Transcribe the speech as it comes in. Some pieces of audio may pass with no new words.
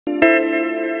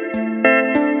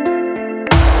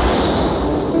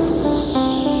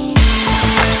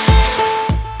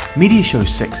MediaShow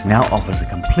 6 now offers a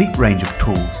complete range of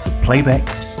tools to playback,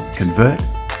 convert,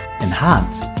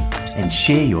 enhance, and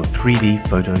share your 3D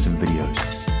photos and videos.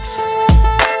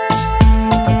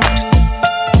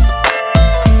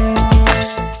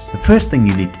 The first thing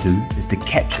you need to do is to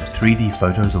capture 3D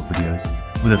photos or videos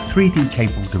with a 3D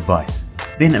capable device,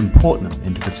 then import them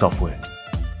into the software.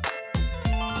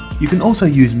 You can also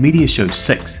use MediaShow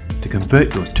 6 to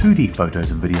convert your 2D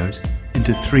photos and videos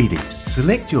into 3D.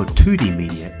 Select your 2D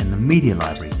media in the Media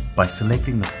Library by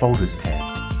selecting the Folders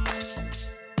tab.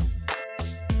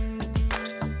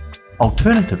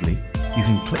 Alternatively, you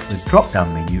can click the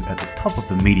drop-down menu at the top of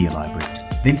the Media Library,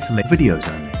 then select Videos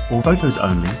Only or Photos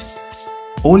Only.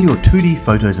 All your 2D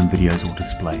photos and videos will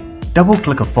display.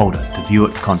 Double-click a folder to view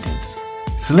its content.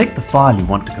 Select the file you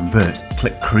want to convert,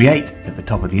 click Create at the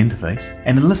top of the interface,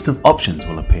 and a list of options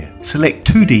will appear. Select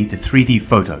 2D to 3D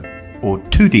photo or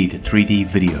 2D to 3D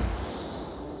video.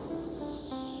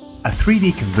 A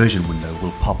 3D conversion window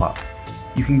will pop up.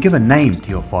 You can give a name to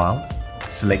your file,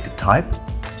 select a type,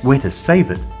 where to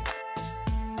save it,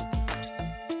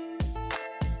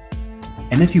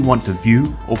 and if you want to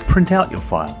view or print out your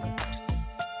file.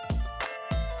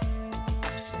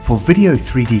 For video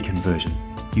 3D conversion,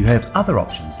 you have other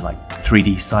options like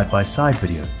 3D side-by-side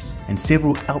video and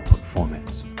several output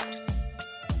formats.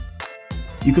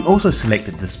 You can also select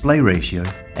the display ratio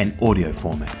and audio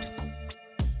format.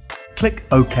 Click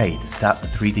OK to start the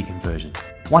 3D conversion.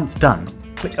 Once done,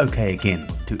 click OK again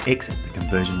to exit the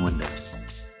conversion window.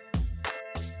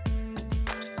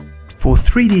 For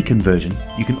 3D conversion,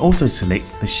 you can also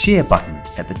select the Share button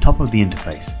at the top of the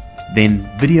interface, then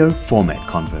Video Format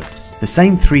Convert. The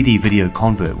same 3D video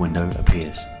convert window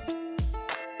appears.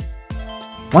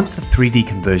 Once the 3D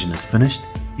conversion is finished,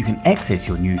 you can access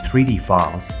your new 3D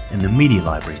files in the Media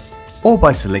Library or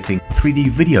by selecting 3D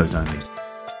Videos Only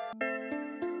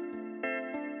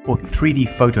or 3D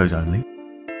Photos Only.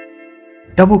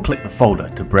 Double-click the folder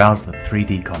to browse the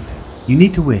 3D content. You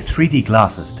need to wear 3D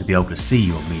glasses to be able to see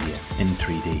your media in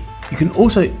 3D. You can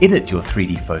also edit your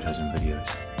 3D photos and videos.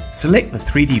 Select the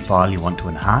 3D file you want to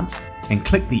enhance and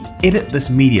click the Edit this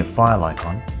media file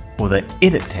icon or the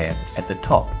Edit tab at the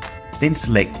top. Then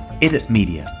select Edit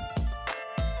Media.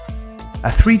 A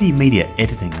 3D media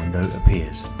editing window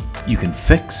appears. You can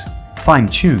fix,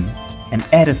 fine-tune, and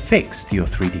add effects to your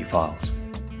 3D files.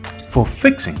 For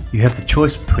fixing, you have the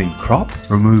choice between crop,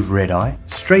 remove red eye,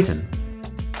 straighten,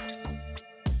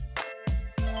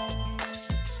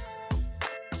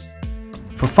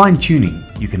 for fine-tuning,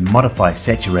 you can modify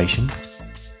saturation,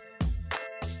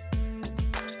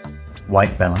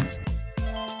 white balance,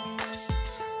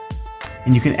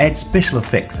 and you can add special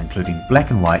effects including black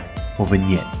and white or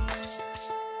vignette.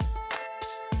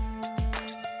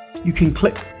 You can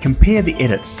click Compare the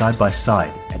edits side by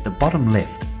side at the bottom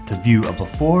left to view a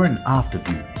before and after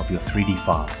view of your 3D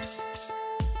file.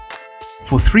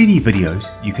 For 3D videos,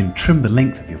 you can trim the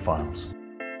length of your files.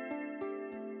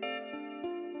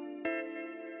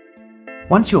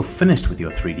 Once you're finished with your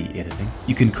 3D editing,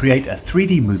 you can create a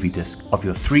 3D movie disc of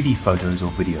your 3D photos or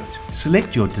videos.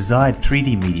 Select your desired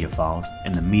 3D media files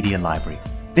in the Media Library.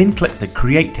 Then click the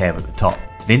Create tab at the top.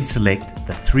 Then select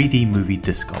the 3D movie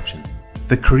disc option.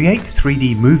 The Create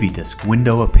 3D movie disc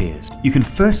window appears. You can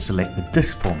first select the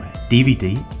disc format,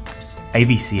 DVD,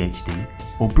 AVCHD,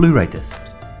 or Blu-ray disc.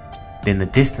 Then the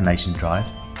destination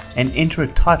drive, and enter a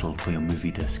title for your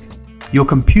movie disc. Your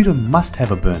computer must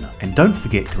have a burner, and don't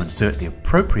forget to insert the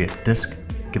appropriate disc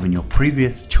given your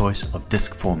previous choice of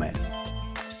disc format.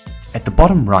 At the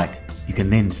bottom right, you can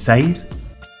then save,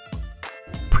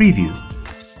 preview,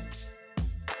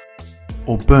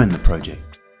 or burn the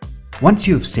project. Once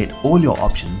you have set all your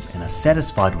options and are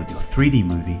satisfied with your 3D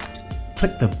movie,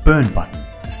 click the Burn button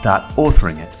to start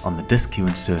authoring it on the disc you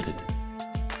inserted.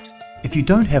 If you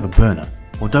don't have a burner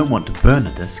or don't want to burn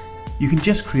a disc, you can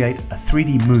just create a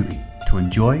 3D movie to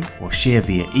enjoy or share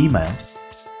via email.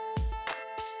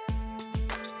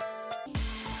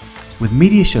 With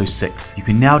MediaShow 6, you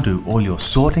can now do all your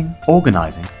sorting,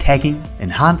 organizing, tagging,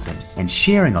 enhancing, and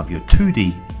sharing of your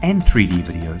 2D and 3D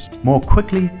videos more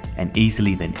quickly and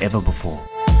easily than ever before.